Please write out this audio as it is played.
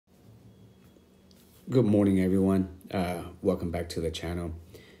Good morning, everyone. Welcome back to the channel.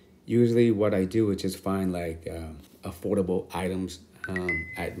 Usually what I do is just find affordable items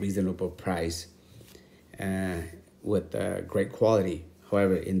at reasonable price with great quality.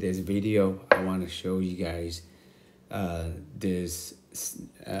 However, in this video, I want to show you guys this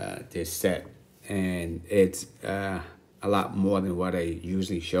set, and it's a lot more than what I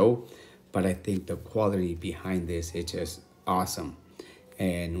usually show, but I think the quality behind this is just awesome.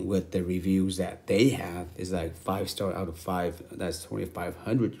 And with the reviews that they have, is like 5-star out of 5. That's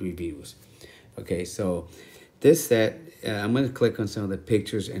 2,500 reviews. Okay, so this set, I'm going to click on some of the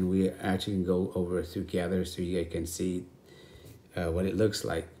pictures and we actually can go over it together so you guys can see what it looks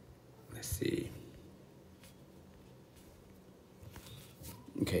like. Let's see.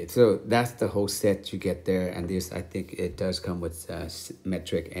 Okay, so that's the whole set you get there, and this, I think it does come with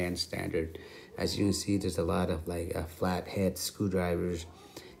metric and standard. As you can see, there's a lot of flathead screwdrivers,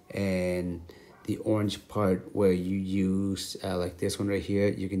 and the orange part where you use like this one right here,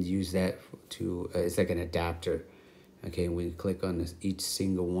 you can use that to it's like an adapter. Okay, when you click on each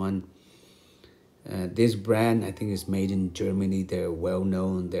single one, this brand, I think, is made in Germany. They're well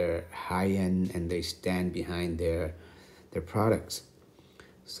known, they're high end, and they stand behind their products.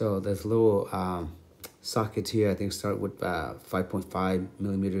 So there's little sockets here. I think start with 5.5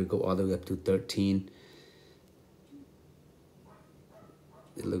 millimeter, go all the way up to 13.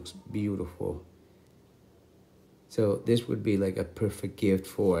 It looks beautiful. So this would be like a perfect gift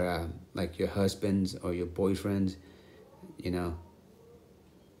for like your husbands or your boyfriends, you know.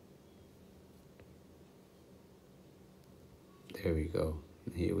 There we go.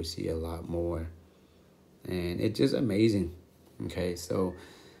 Here we see a lot more, and it's just amazing. Okay, so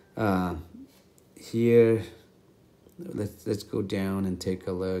here let's go down and take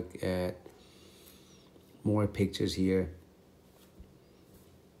a look at more pictures here.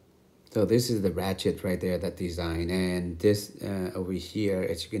 So this is the ratchet right there, that design, and this over here,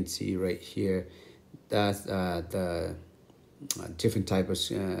 as you can see right here, that's the different type of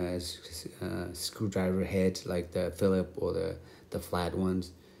screwdriver heads, like the Phillips or the flat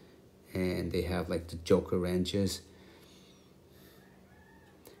ones, and they have like the Joker wrenches.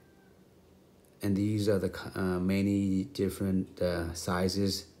 And these are the many different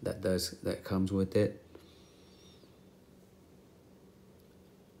sizes that comes with it.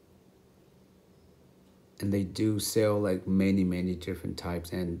 And they do sell like many different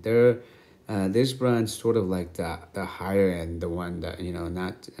types, and they're this brand's sort of like the higher end, the one that, you know,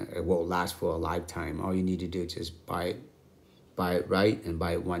 not it will last for a lifetime. All you need to do is just buy it right, and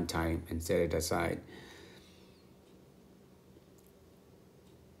buy it one time and set it aside.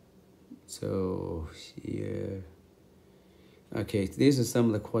 So here, okay, these are some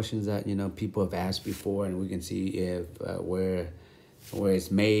of the questions that, you know, people have asked before, and we can see if where it's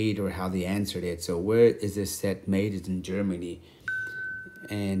made or how they answered it. So where is this set made? It's in Germany.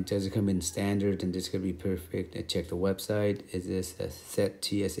 And does it come in standard? And this could be perfect. I check the website. Is this a set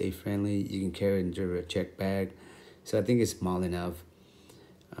TSA friendly? You can carry it in a check bag. So I think it's small enough.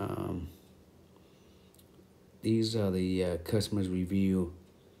 These are the customer's review.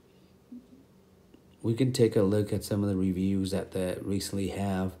 We can take a look at some of the reviews that they recently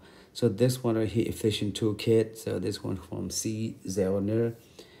have. So this one right here, Efficient Toolkit. So this one from C. Zellner,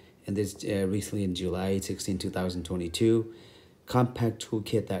 and this recently in July 16, 2022. Compact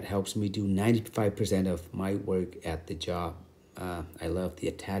toolkit that helps me do 95% of my work at the job. I love the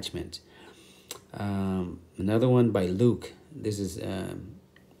attachment. Another one by Luke. This is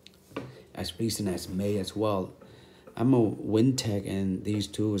as recent as May as well. I'm a wind tech, and these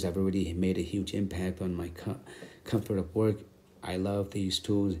tools have already made a huge impact on my comfort of work. I love these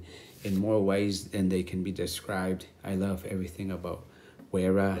tools in more ways than they can be described. I love everything about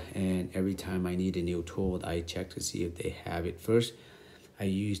Wera, and every time I need a new tool, I check to see if they have it first. I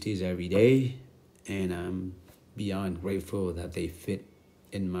use these every day, and I'm beyond grateful that they fit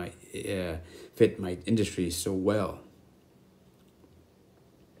in my industry so well.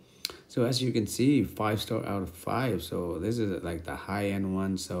 So as you can see, 5-star out of 5. So this is like the high-end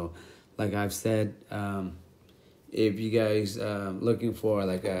one. So like I've said, if you guys looking for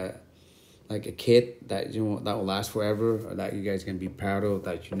like a kit that that will last forever, or that you guys can be proud of,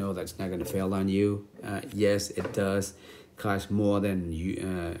 that you know that's not gonna fail on you, yes, it does cost more than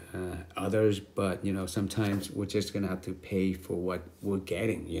others, but you know, sometimes we're just gonna have to pay for what we're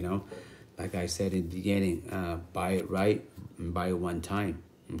getting. You know, like I said in the beginning, buy it right and buy it one time.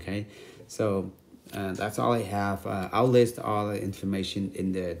 Okay, so that's all I have. I'll list all the information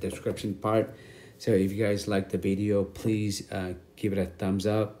in the description part. So if you guys like the video, please give it a thumbs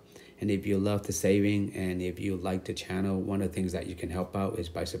up, And if you love the saving and if you like the channel, one of the things that you can help out is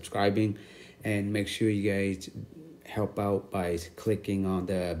by subscribing, and make sure you guys help out by clicking on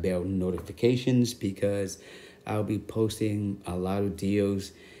the bell notifications, because I'll be posting a lot of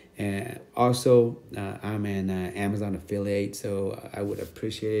deals. And also, I'm an Amazon affiliate, so I would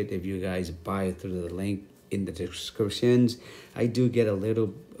appreciate it if you guys buy through the link in the descriptions. I do get a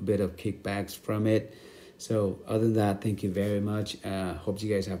little bit of kickbacks from it. So other than that, thank you very much. Hope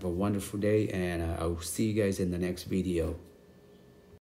you guys have a wonderful day, and I'll see you guys in the next video.